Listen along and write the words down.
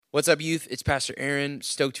What's up, youth? It's Pastor Aaron.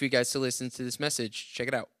 Stoked for you guys to listen to this message. Check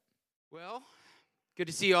it out. Well, good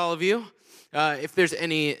to see all of you. If there's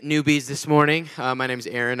any newbies this morning, my name is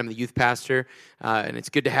Aaron. I'm the youth pastor, and it's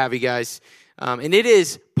good to have you guys. And it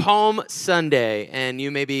is Palm Sunday, and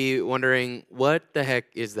you may be wondering, what the heck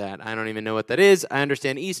is that? I don't even know what that is. I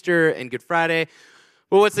understand Easter and Good Friday,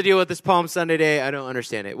 but what's the deal with this Palm Sunday day? I don't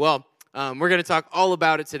understand it. Well, we're going to talk all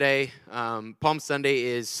about it today. Palm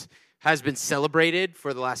Sunday has been celebrated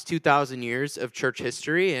for the last 2,000 years of church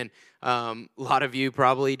history, and a lot of you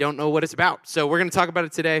probably don't know what it's about. So we're going to talk about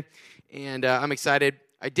it today, and I'm excited.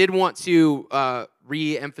 I did want to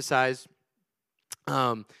re-emphasize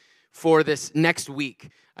for this next week.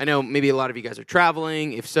 I know maybe a lot of you guys are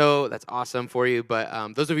traveling. If so, that's awesome for you.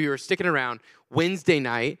 But those of you who are sticking around, Wednesday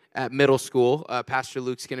night at middle school, Pastor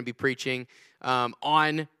Luke's going to be preaching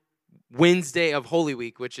on Wednesday of Holy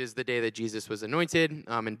Week, which is the day that Jesus was anointed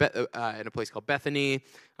in a place called Bethany.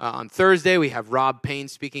 On Thursday, we have Rob Payne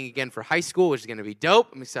speaking again for high school, which is going to be dope.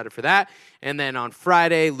 I'm excited for that. And then on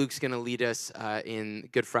Friday, Luke's going to lead us in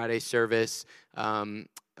Good Friday service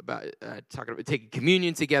about taking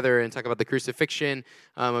communion together and talk about the crucifixion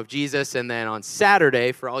of Jesus. And then on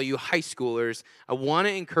Saturday, for all you high schoolers, I want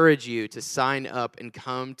to encourage you to sign up and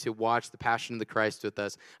come to watch The Passion of the Christ with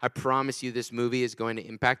us. I promise you this movie is going to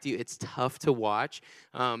impact you. It's tough to watch,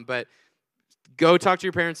 but go talk to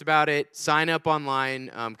your parents about it. Sign up online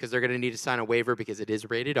because they're going to need to sign a waiver because it is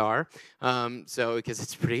rated R. Because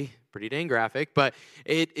it's pretty dang graphic, but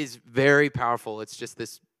it is very powerful. It's just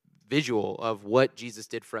this visual of what Jesus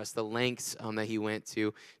did for us, the lengths that he went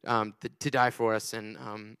to die for us,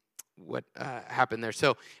 and what happened there.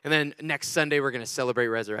 So, and then next Sunday, we're going to celebrate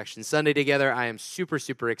Resurrection Sunday together. I am super,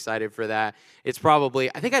 super excited for that. It's probably,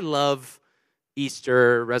 I think I love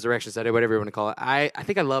Easter, Resurrection Sunday, whatever you want to call it. I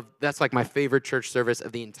think I love, that's like my favorite church service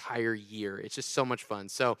of the entire year. It's just so much fun.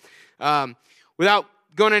 So, without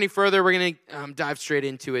going any further, we're going to dive straight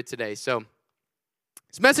into it today. So,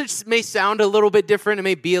 this message may sound a little bit different. It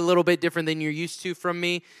may be a little bit different than you're used to from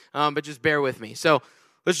me, but just bear with me. So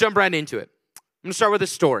let's jump right into it. I'm going to start with a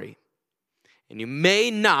story, and you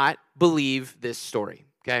may not believe this story,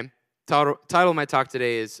 okay? Title of my talk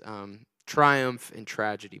today is Triumph and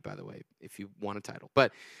Tragedy, by the way, if you want a title.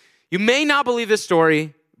 But you may not believe this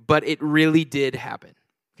story, but it really did happen,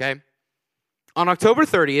 okay? On October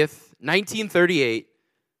 30th, 1938,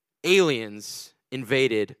 aliens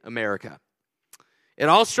invaded America. It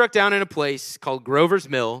all struck down in a place called Grover's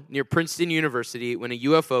Mill near Princeton University when a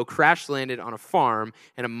UFO crash-landed on a farm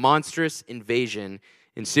and a monstrous invasion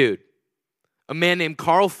ensued. A man named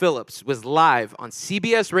Carl Phillips was live on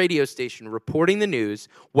CBS radio station reporting the news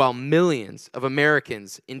while millions of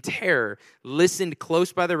Americans in terror listened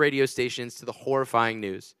close by the radio stations to the horrifying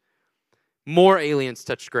news. More aliens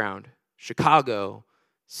touched ground. Chicago,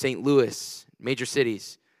 St. Louis, major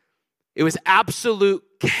cities. It was absolute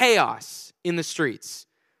chaos in the streets.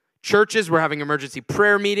 Churches were having emergency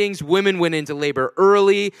prayer meetings. Women went into labor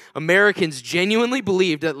early. Americans genuinely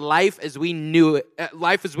believed that life as we know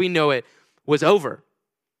it was over.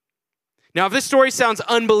 Now, if this story sounds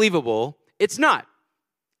unbelievable, it's not.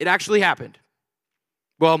 It actually happened.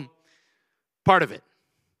 Well, part of it.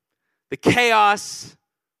 The chaos,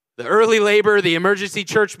 the early labor, the emergency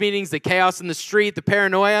church meetings, the chaos in the street, the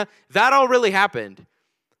paranoia, that all really happened.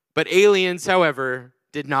 But aliens, however,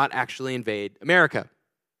 did not actually invade America.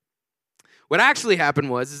 What actually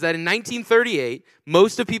happened is that in 1938,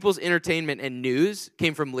 most of people's entertainment and news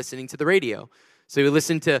came from listening to the radio. So we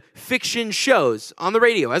listened to fiction shows on the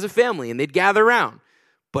radio as a family, and they'd gather around.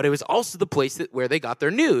 But it was also the place where they got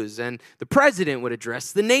their news, and the president would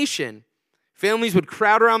address the nation. Families would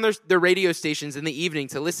crowd around their radio stations in the evening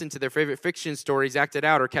to listen to their favorite fiction stories acted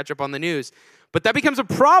out or catch up on the news. But that becomes a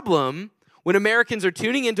problem when Americans are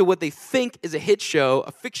tuning into what they think is a hit show,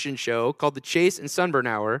 a fiction show called The Chase and Sunburn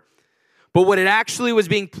Hour, but what it actually was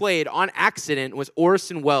being played on accident was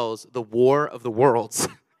Orson Welles' The War of the Worlds,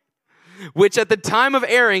 which at the time of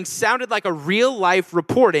airing sounded like a real-life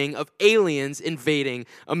reporting of aliens invading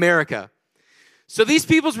America. So these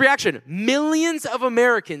people's reaction, millions of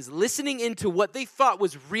Americans listening into what they thought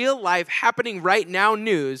was real-life happening right now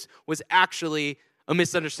news, was actually a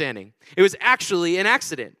misunderstanding. It was actually an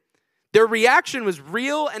accident. Their reaction was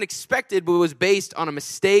real and expected, but was based on a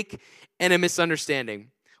mistake and a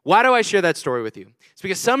misunderstanding. Why do I share that story with you? It's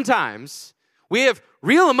because sometimes we have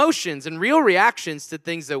real emotions and real reactions to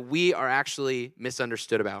things that we are actually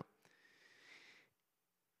misunderstood about.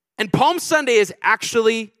 And Palm Sunday is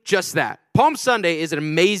actually just that. Palm Sunday is an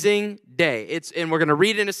amazing day. And we're going to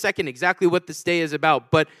read in a second exactly what this day is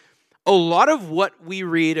about. But a lot of what we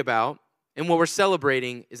read about and what we're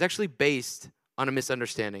celebrating is actually based on a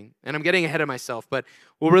misunderstanding. And I'm getting ahead of myself, but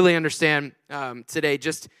we'll really understand today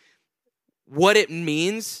just what it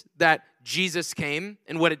means that Jesus came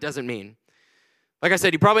and what it doesn't mean. Like I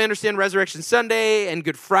said, you probably understand Resurrection Sunday and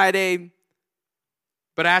Good Friday,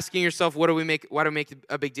 but asking yourself, why do we make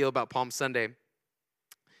a big deal about Palm Sunday?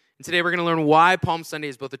 And today we're going to learn why Palm Sunday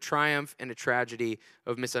is both a triumph and a tragedy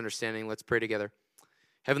of misunderstanding. Let's pray together.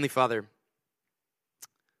 Heavenly Father,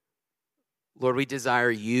 Lord, we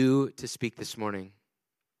desire you to speak this morning.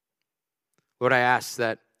 Lord, I ask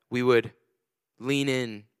that we would lean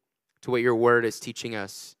in to what your word is teaching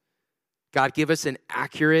us. God, give us an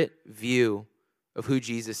accurate view of who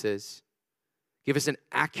Jesus is. Give us an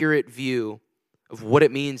accurate view of what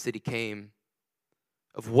it means that he came,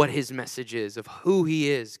 of what his message is, of who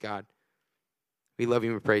he is, God. We love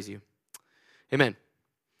you and we praise you. Amen.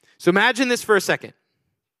 So imagine this for a second.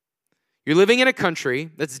 You're living in a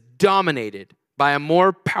country that's dominated by a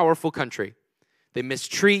more powerful country. They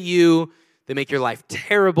mistreat you. They make your life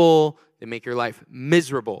terrible. They make your life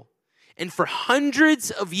miserable. And for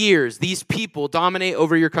hundreds of years, these people dominate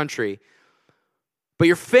over your country. But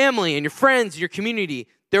your family and your friends, your community,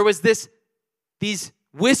 there was these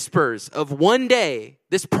whispers of one day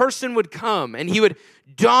this person would come and he would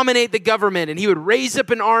dominate the government and he would raise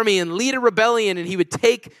up an army and lead a rebellion and he would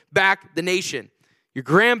take back the nation. Your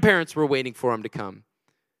grandparents were waiting for him to come.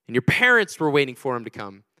 And your parents were waiting for him to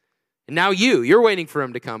come. And now you're waiting for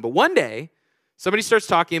him to come. But one day, somebody starts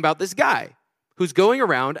talking about this guy who's going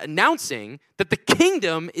around announcing that the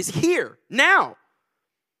kingdom is here now.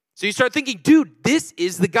 So you start thinking, dude, this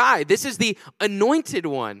is the guy. This is the anointed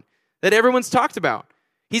one that everyone's talked about.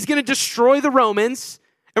 He's going to destroy the Romans,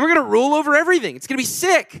 and we're going to rule over everything. It's going to be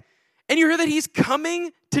sick. And you hear that he's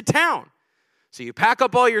coming to town. So you pack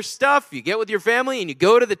up all your stuff, you get with your family, and you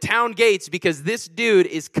go to the town gates because this dude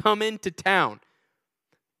is coming to town.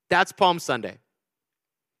 That's Palm Sunday.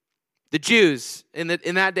 The Jews in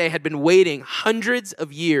that day had been waiting hundreds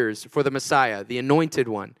of years for the Messiah, the anointed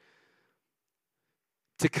one,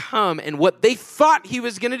 to come. And what they thought he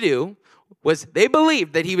was going to do was they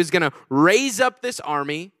believed that he was going to raise up this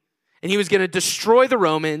army and he was going to destroy the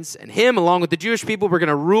Romans, and him, along with the Jewish people, were going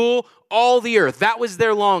to rule all the earth. That was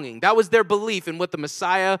their longing. That was their belief in what the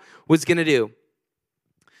Messiah was going to do.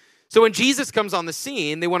 So when Jesus comes on the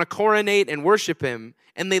scene, they want to coronate and worship him,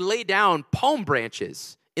 and they lay down palm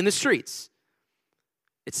branches in the streets.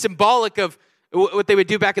 It's symbolic of what they would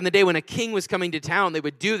do back in the day when a king was coming to town. They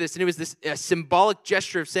would do this, and it was this symbolic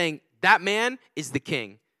gesture of saying, that man is the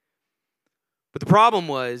king. But the problem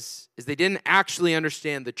is they didn't actually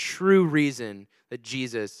understand the true reason that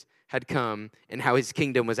Jesus had come and how his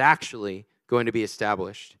kingdom was actually going to be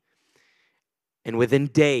established. And within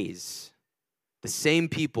days, the same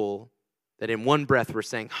people that in one breath were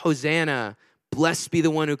saying, Hosanna, blessed be the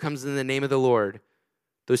one who comes in the name of the Lord,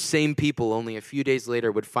 those same people only a few days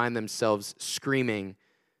later would find themselves screaming,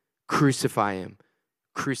 crucify him,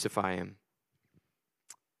 crucify him.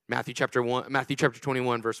 Matthew chapter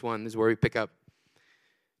 21, verse 1 is where we pick up.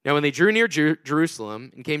 Now, when they drew near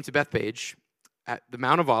Jerusalem and came to Bethphage at the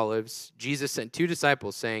Mount of Olives, Jesus sent 2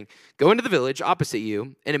 disciples, saying, go into the village opposite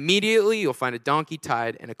you, and immediately you'll find a donkey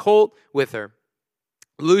tied and a colt with her.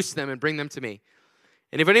 Loose them and bring them to me.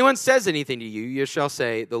 And if anyone says anything to you, you shall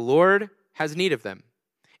say, the Lord has need of them.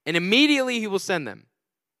 And immediately he will send them.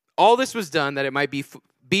 All this was done that it might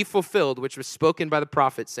be fulfilled, which was spoken by the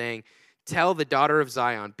prophet, saying, tell the daughter of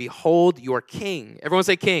Zion, behold your king. Everyone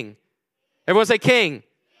say king. Everyone say king.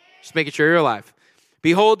 Just making sure you're alive.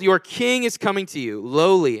 Behold, your king is coming to you,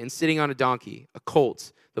 lowly and sitting on a donkey, a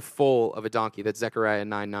colt, the foal of a donkey. That's Zechariah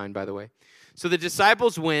 9:9, by the way. So the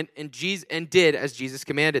disciples went and did as Jesus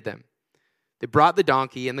commanded them. They brought the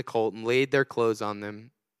donkey and the colt and laid their clothes on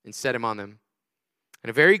them and set him on them.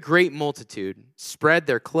 And a very great multitude spread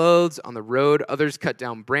their clothes on the road. Others cut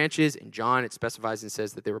down branches. In John, it specifies and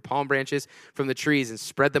says that they were palm branches from the trees and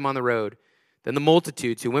spread them on the road. Then the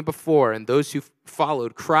multitudes who went before and those who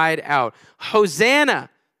followed cried out,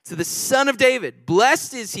 Hosanna to the Son of David.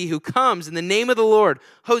 Blessed is he who comes in the name of the Lord.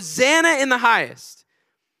 Hosanna in the highest.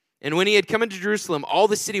 And when he had come into Jerusalem, all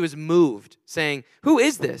the city was moved, saying, who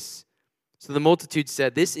is this? So the multitude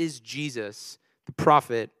said, this is Jesus, the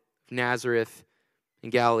prophet of Nazareth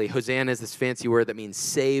in Galilee. Hosanna is this fancy word that means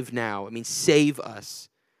save now. It means save us.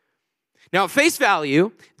 Now, at face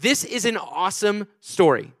value, this is an awesome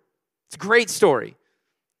story. It's a great story.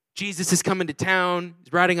 Jesus is coming to town.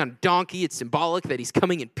 He's riding on a donkey. It's symbolic that he's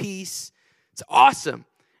coming in peace. It's awesome.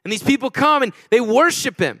 And these people come and they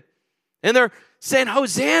worship him. And they're saying,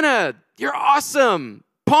 Hosanna, you're awesome.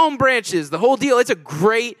 Palm branches, the whole deal. It's a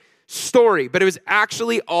great story. But it was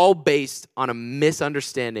actually all based on a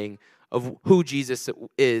misunderstanding of who Jesus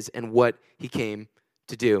is and what he came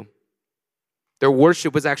to do. Their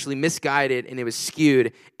worship was actually misguided and it was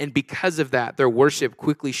skewed. And because of that, their worship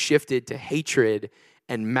quickly shifted to hatred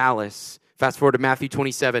and malice. Fast forward to Matthew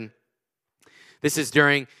 27. This is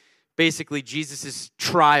during basically Jesus'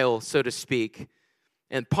 trial, so to speak.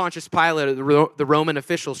 And Pontius Pilate, the Roman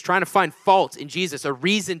officials, trying to find fault in Jesus, a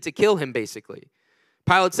reason to kill him, basically.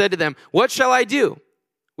 Pilate said to them, "What shall I do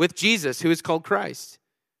with Jesus, who is called Christ?"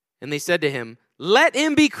 And they said to him, "Let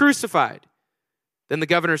him be crucified." Then the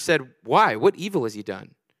governor said, "Why? What evil has he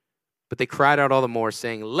done?" But they cried out all the more,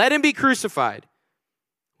 saying, "Let him be crucified."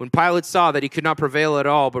 When Pilate saw that he could not prevail at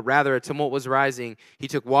all, but rather a tumult was rising, he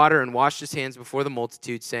took water and washed his hands before the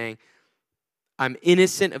multitude, saying, "I'm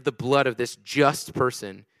innocent of the blood of this just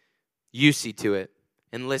person. You see to it."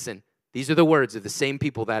 And listen, these are the words of the same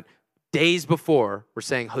people that days before were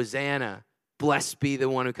saying, "Hosanna, blessed be the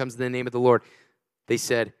one who comes in the name of the Lord." They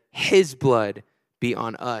said, "His blood be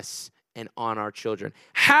on us and on our children."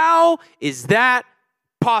 How is that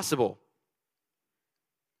possible?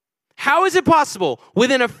 How is it possible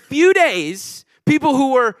within a few days, people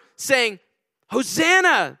who were saying,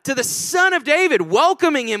 "Hosanna to the Son of David,"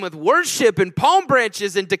 welcoming him with worship and palm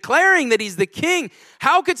branches and declaring that he's the king,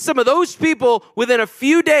 how could some of those people within a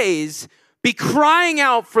few days be crying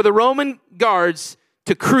out for the Roman guards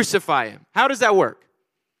to crucify him? How does that work?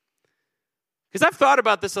 Because I've thought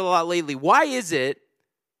about this a lot lately. Why is it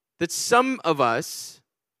that some of us,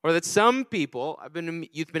 or that some people, I've been in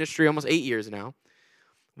youth ministry almost 8 years now,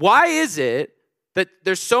 why is it that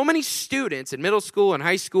there's so many students in middle school and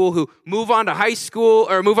high school who move on to high school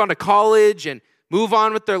or move on to college and move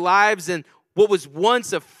on with their lives, and what was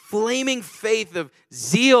once a flaming faith of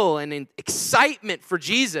zeal and excitement for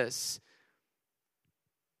Jesus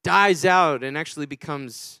dies out and actually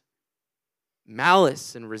becomes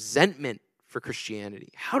malice and resentment for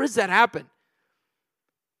Christianity? How does that happen?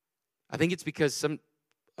 I think it's because some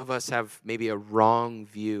of us have maybe a wrong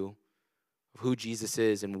view of who Jesus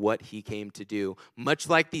is and what he came to do. Much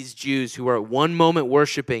like these Jews who are at one moment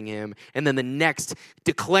worshiping him and then the next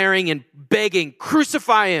declaring and begging,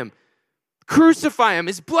 "Crucify him, crucify him,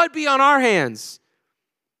 his blood be on our hands."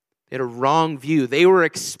 They had a wrong view. They were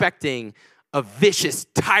expecting a vicious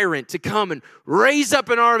tyrant to come and raise up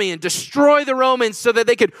an army and destroy the Romans so that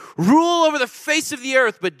they could rule over the face of the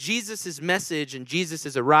earth. But Jesus' message and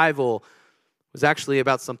Jesus' arrival was actually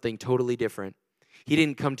about something totally different. He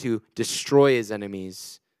didn't come to destroy his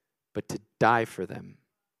enemies, but to die for them.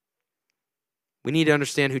 We need to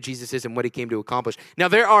understand who Jesus is and what he came to accomplish. Now,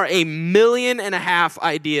 there are 1.5 million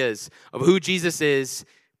ideas of who Jesus is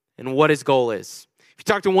and what his goal is. If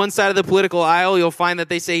you talk to one side of the political aisle, you'll find that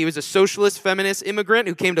they say he was a socialist feminist immigrant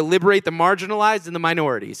who came to liberate the marginalized and the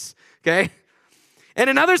minorities, okay? And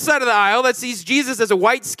another side of the aisle that sees Jesus as a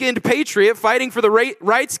white-skinned patriot fighting for the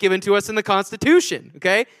rights given to us in the Constitution,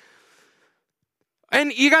 okay?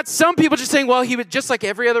 And you got some people just saying, well, he was just like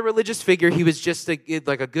every other religious figure. He was just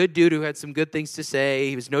like a good dude who had some good things to say.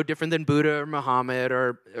 He was no different than Buddha or Muhammad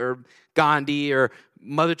or Gandhi or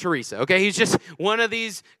Mother Teresa. Okay, he's just one of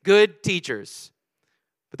these good teachers.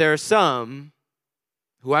 But there are some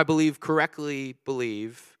who I believe correctly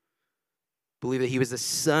believe that he was the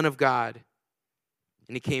Son of God.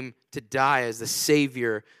 And he came to die as the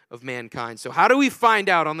Savior of mankind. So how do we find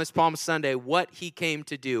out on this Palm Sunday what he came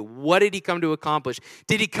to do? What did he come to accomplish?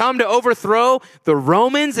 Did he come to overthrow the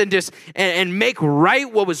Romans and just and make right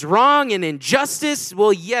what was wrong and injustice?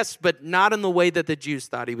 Well, yes, but not in the way that the Jews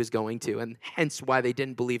thought he was going to, and hence why they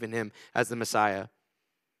didn't believe in him as the Messiah.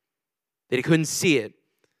 They couldn't see it.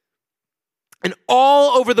 And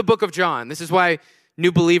all over the book of John, this is why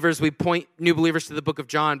we point new believers to the book of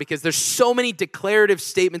John, because there's so many declarative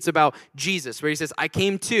statements about Jesus where he says, "I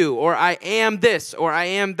came to," or "I am this," or "I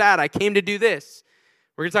am that. I came to do this."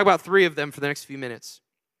 We're going to talk about 3 of them for the next few minutes.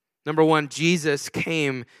 Number 1, Jesus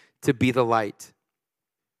came to be the light.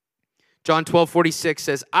 John 12:46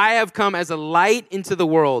 says, "I have come as a light into the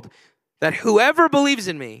world, that whoever believes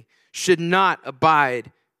in me should not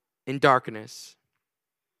abide in darkness."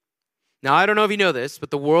 Now, I don't know if you know this,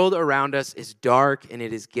 but the world around us is dark, and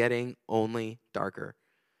it is getting only darker.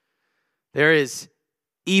 There is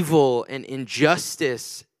evil and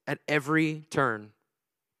injustice at every turn.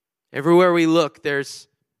 Everywhere we look, there's,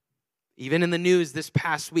 even in the news this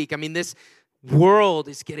past week, this world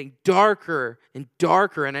is getting darker and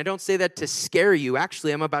darker, and I don't say that to scare you.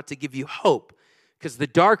 Actually, I'm about to give you hope, because the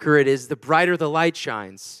darker it is, the brighter the light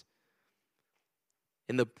shines.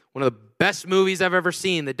 In one of the best movies I've ever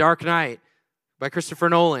seen, The Dark Knight by Christopher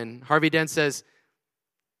Nolan, Harvey Dent says,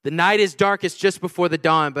 "The night is darkest just before the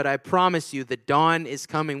dawn, but I promise you the dawn is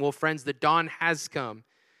coming." Well, friends, the dawn has come.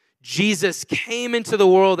 Jesus came into the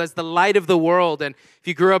world as the light of the world. And if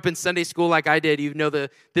you grew up in Sunday school like I did, you know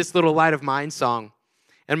This Little Light of Mine song.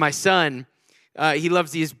 And my son, he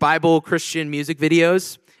loves these Bible Christian music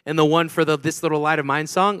videos. And the one for the This Little Light of Mine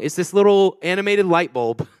song is this little animated light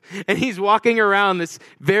bulb. And he's walking around this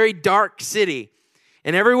very dark city.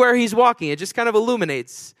 And everywhere he's walking, it just kind of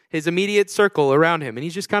illuminates his immediate circle around him. And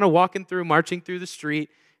he's just kind of walking through, marching through the street,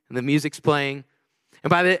 and the music's playing. And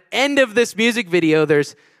by the end of this music video,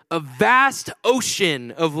 there's a vast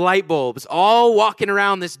ocean of light bulbs all walking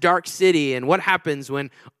around this dark city. And what happens when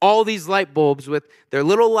all these light bulbs with their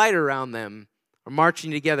little light around them are marching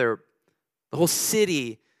together? The whole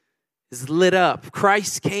city is lit up.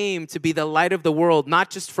 Christ came to be the light of the world, not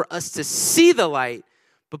just for us to see the light,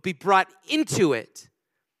 but be brought into it.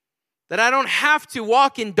 That I don't have to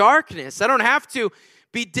walk in darkness. I don't have to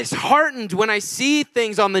be disheartened when I see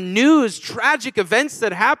things on the news, tragic events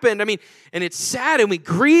that happened. I mean, and it's sad and we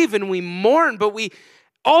grieve and we mourn, but we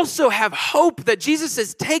also have hope that Jesus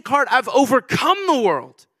says, take heart, I've overcome the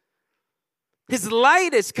world. His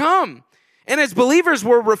light has come. And as believers,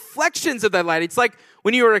 we're reflections of that light. It's like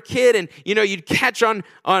when you were a kid and, you'd catch on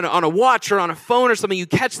a watch or on a phone or something, you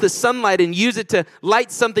catch the sunlight and use it to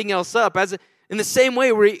light something else up. In the same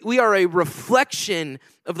way, we are a reflection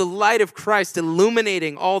of the light of Christ,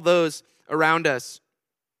 illuminating all those around us.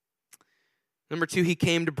 Number 2, he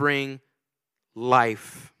came to bring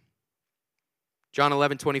life. John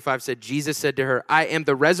 11:25 said, Jesus said to her, I am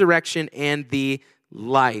the resurrection and the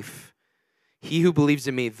life. He who believes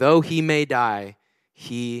in me, though he may die,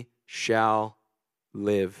 he shall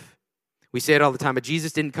live. We say it all the time, but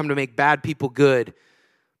Jesus didn't come to make bad people good,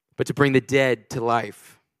 but to bring the dead to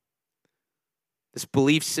life. This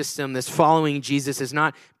belief system, this following Jesus is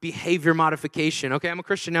not behavior modification. Okay, I'm a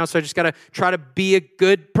Christian now, so I just got to try to be a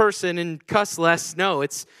good person and cuss less. No,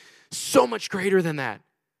 it's so much greater than that.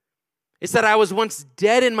 It's that I was once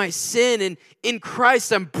dead in my sin, and in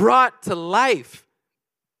Christ I'm brought to life.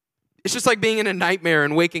 It's just like being in a nightmare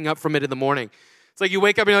and waking up from it in the morning. It's like you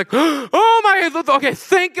wake up and you're like, oh my, okay,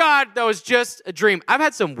 thank God that was just a dream. I've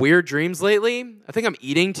had some weird dreams lately. I think I'm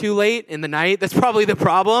eating too late in the night. That's probably the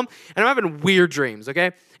problem. And I'm having weird dreams,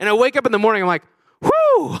 okay? And I wake up in the morning, I'm like,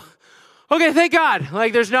 whew, okay, thank God.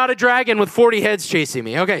 Like there's not a dragon with 40 heads chasing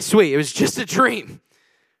me. Okay, sweet, it was just a dream.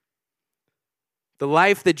 The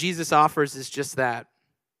life that Jesus offers is just that.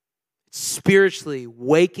 Spiritually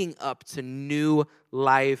waking up to new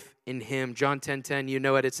life in him. John 10:10, you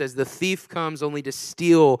know it. It says, the thief comes only to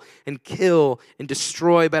steal and kill and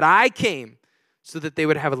destroy, but I came so that they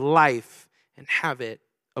would have life and have it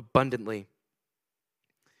abundantly.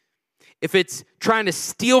 If it's trying to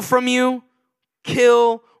steal from you,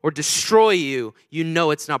 kill, or destroy you, you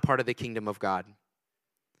know it's not part of the kingdom of God.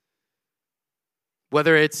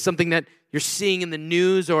 Whether it's something that you're seeing in the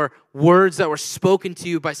news or words that were spoken to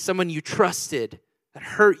you by someone you trusted that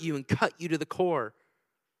hurt you and cut you to the core.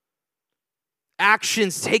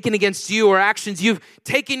 Actions taken against you or actions you've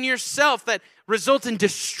taken yourself that result in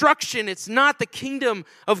destruction. It's not the kingdom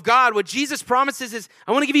of God. What Jesus promises is,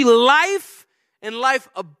 I want to give you life and life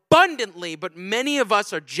abundantly, but many of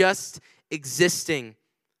us are just existing.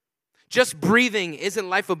 Just breathing isn't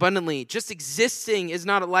life abundantly. Just existing is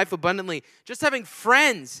not a life abundantly. Just having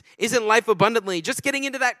friends isn't life abundantly. Just getting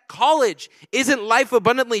into that college isn't life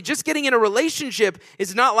abundantly. Just getting in a relationship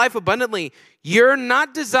is not life abundantly. You're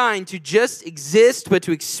not designed to just exist, but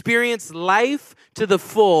to experience life to the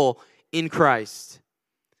full in Christ.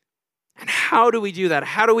 And how do we do that?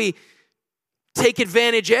 How do we take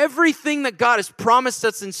advantage of everything that God has promised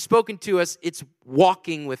us and spoken to us? It's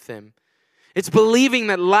walking with him. It's believing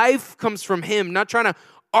that life comes from him, not trying to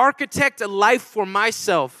architect a life for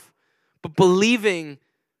myself, but believing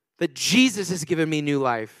that Jesus has given me new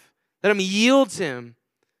life, that I'm yield to him,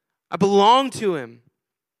 I belong to him.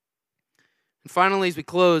 And finally, as we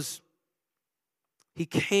close, he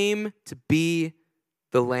came to be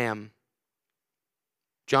the Lamb.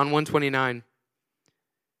 John 1:29.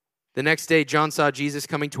 The next day, John saw Jesus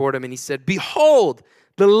coming toward him, and he said, behold,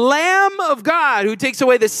 the Lamb of God who takes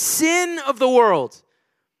away the sin of the world.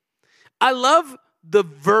 I love the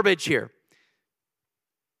verbiage here.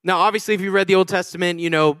 Now, obviously, if you read the Old Testament, you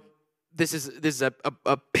know this is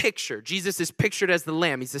a picture. Jesus is pictured as the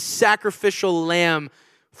Lamb. He's the sacrificial Lamb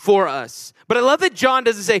for us. But I love that John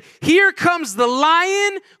doesn't say, here comes the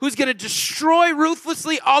Lion who's going to destroy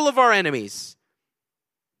ruthlessly all of our enemies.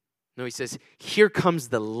 No, he says, here comes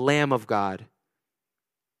the Lamb of God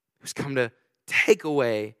who's come to take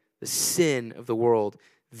away the sin of the world.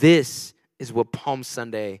 This is what Palm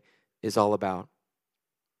Sunday is all about.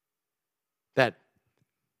 That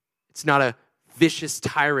it's not a vicious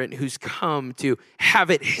tyrant who's come to have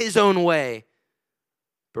it his own way.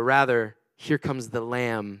 But rather, here comes the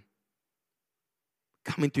Lamb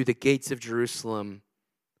coming through the gates of Jerusalem,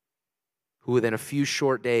 who within a few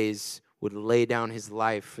short days would lay down his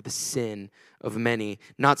life for the sin of many.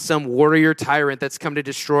 Not some warrior tyrant that's come to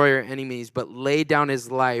destroy our enemies, but lay down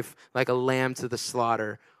his life like a lamb to the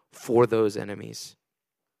slaughter for those enemies.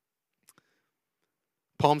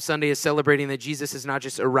 Palm Sunday is celebrating that Jesus has not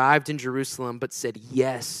just arrived in Jerusalem, but said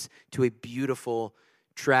yes to a beautiful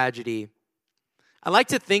tragedy. I like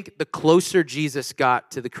to think the closer Jesus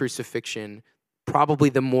got to the crucifixion,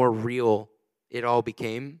 probably the more real it all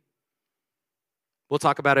became. We'll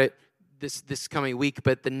talk about it this coming week,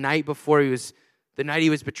 but the night he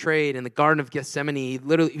was betrayed in the Garden of Gethsemane, he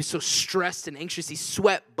was so stressed and anxious, he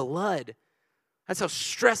sweat blood. That's how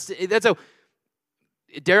stressed, that's how,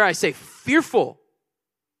 dare I say, fearful.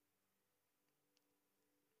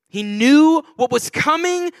 He knew what was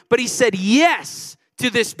coming, but he said yes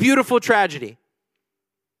to this beautiful tragedy.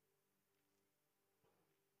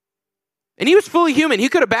 And he was fully human. He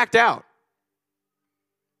could have backed out.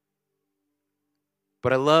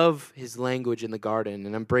 But I love his language in the garden,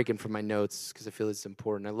 and I'm breaking from my notes because I feel it's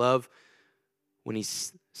important. I love when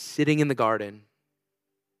he's sitting in the garden,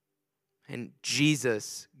 and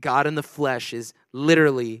Jesus, God in the flesh, is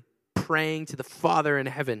literally praying to the Father in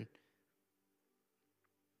heaven.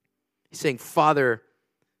 He's saying, Father,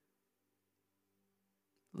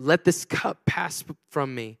 let this cup pass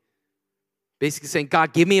from me. Basically saying,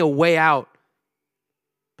 God, give me a way out.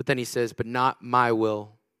 But then he says, but not my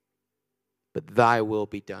will, but thy will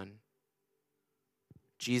be done.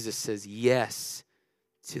 Jesus says yes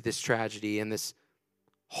to this tragedy, and this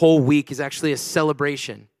whole week is actually a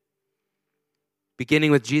celebration.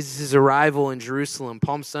 Beginning with Jesus' arrival in Jerusalem,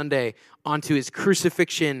 Palm Sunday, onto his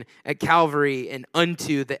crucifixion at Calvary, and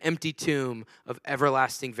unto the empty tomb of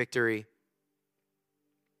everlasting victory.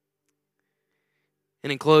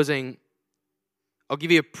 And in closing, I'll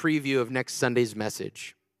give you a preview of next Sunday's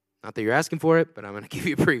message. Not that you're asking for it, but I'm going to give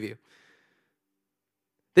you a preview.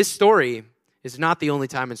 This story is not the only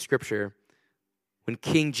time in Scripture when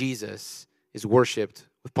King Jesus is worshiped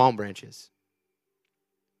with palm branches.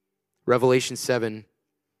 Revelation 7,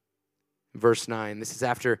 verse 9. This is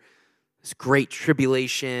after this great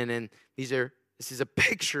tribulation, and this is a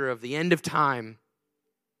picture of the end of time.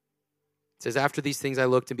 It says, after these things I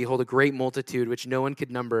looked, and behold, a great multitude, which no one could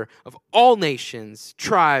number, of all nations,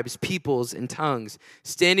 tribes, peoples, and tongues,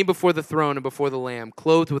 standing before the throne and before the Lamb,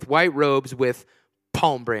 clothed with white robes with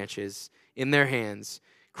palm branches in their hands,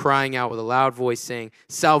 crying out with a loud voice, saying,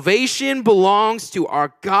 salvation belongs to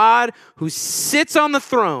our God who sits on the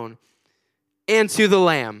throne, and to the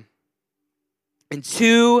Lamb. And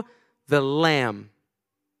to the Lamb.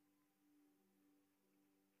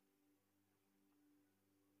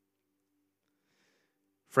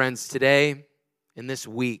 Friends, today, in this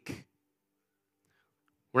week,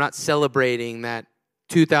 we're not celebrating that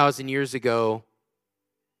 2,000 years ago,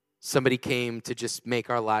 somebody came to just make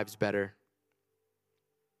our lives better.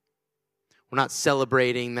 We're not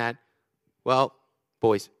celebrating that, well,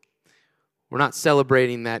 boys, we're not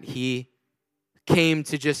celebrating that he came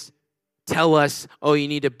to just tell us, oh, you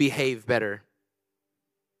need to behave better.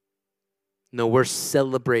 No, we're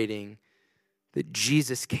celebrating that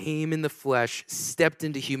Jesus came in the flesh, stepped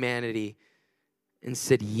into humanity, and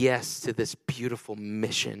said yes to this beautiful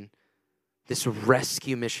mission, this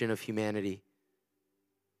rescue mission of humanity.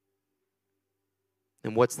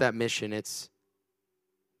 And what's that mission? It's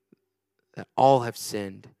that all have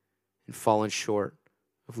sinned and fallen short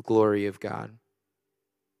of the glory of God.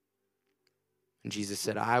 And Jesus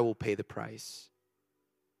said, I will pay the price.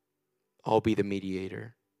 I'll be the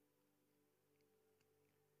mediator.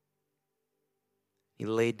 He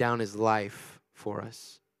laid down his life for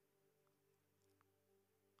us.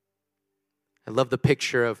 I love the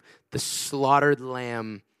picture of the slaughtered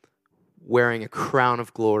lamb wearing a crown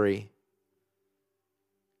of glory.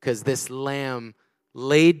 Because this lamb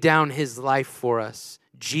laid down his life for us.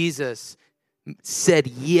 Jesus said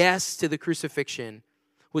yes to the crucifixion,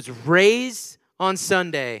 was raised on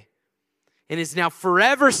Sunday, and is now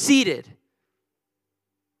forever seated.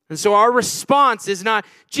 And so our response is not,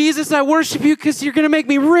 Jesus, I worship you because you're going to make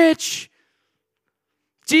me rich.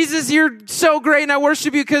 Jesus, you're so great, and I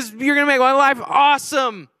worship you because you're going to make my life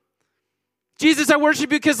awesome. Jesus, I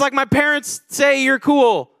worship you because like my parents say you're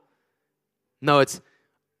cool. No, it's,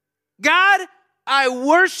 God, I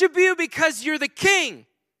worship you because you're the king.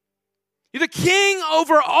 You're the king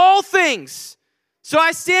over all things. So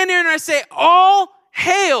I stand here and I say, all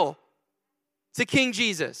hail to King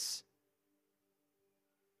Jesus.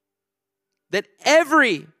 That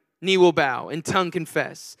every knee will bow, and tongue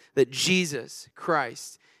confess that Jesus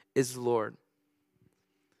Christ is Lord.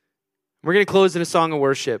 We're going to close in a song of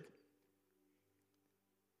worship.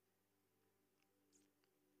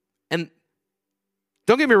 And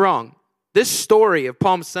don't get me wrong, this story of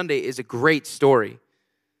Palm Sunday is a great story,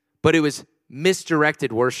 but it was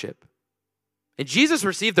misdirected worship. And Jesus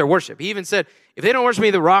received their worship. He even said, if they don't worship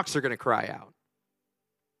me, the rocks are going to cry out.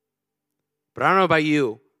 But I don't know about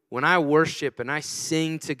you. When I worship and I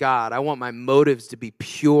sing to God, I want my motives to be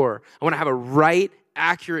pure. I want to have a right,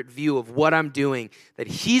 accurate view of what I'm doing, that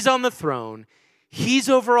He's on the throne, He's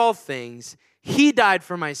over all things, He died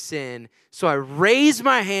for my sin, so I raise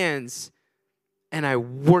my hands and I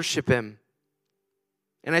worship Him.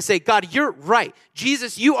 And I say, God, you're right.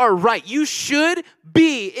 Jesus, you are right. You should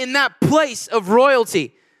be in that place of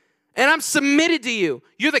royalty. And I'm submitted to you.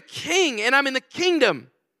 You're the king, and I'm in the kingdom.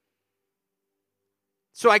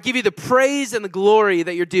 So I give you the praise and the glory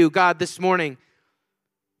that you're due. God, this morning,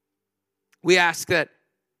 we ask that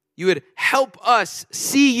you would help us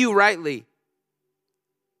see you rightly.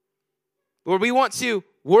 Lord, we want to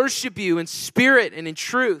worship you in spirit and in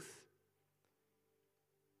truth.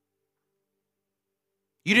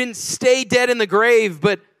 You didn't stay dead in the grave,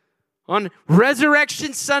 but on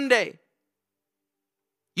Resurrection Sunday,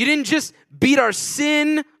 you didn't just beat our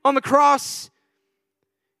sin on the cross.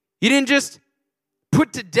 You didn't just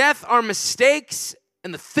put to death our mistakes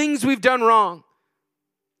and the things we've done wrong.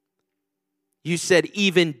 You said,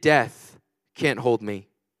 even death can't hold me.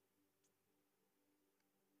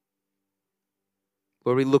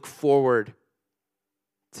 Lord, we look forward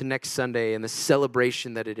to next Sunday and the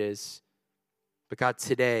celebration that it is. But God,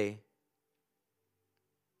 today,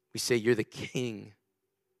 we say you're the King,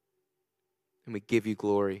 and we give you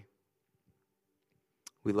glory.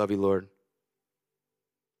 We love you, Lord.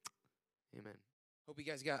 Amen. Hope you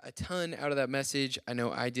guys got a ton out of that message. I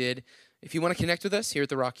know I did. If you want to connect with us here at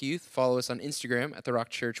The Rock Youth, follow us on Instagram at The Rock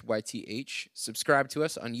Church YTH. Subscribe to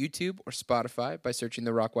us on YouTube or Spotify by searching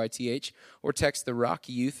The Rock YTH, or text The Rock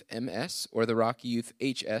Youth MS or The Rock Youth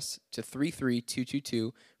HS to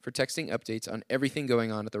 33222 for texting updates on everything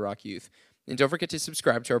going on at The Rock Youth. And don't forget to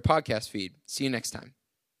subscribe to our podcast feed. See you next time.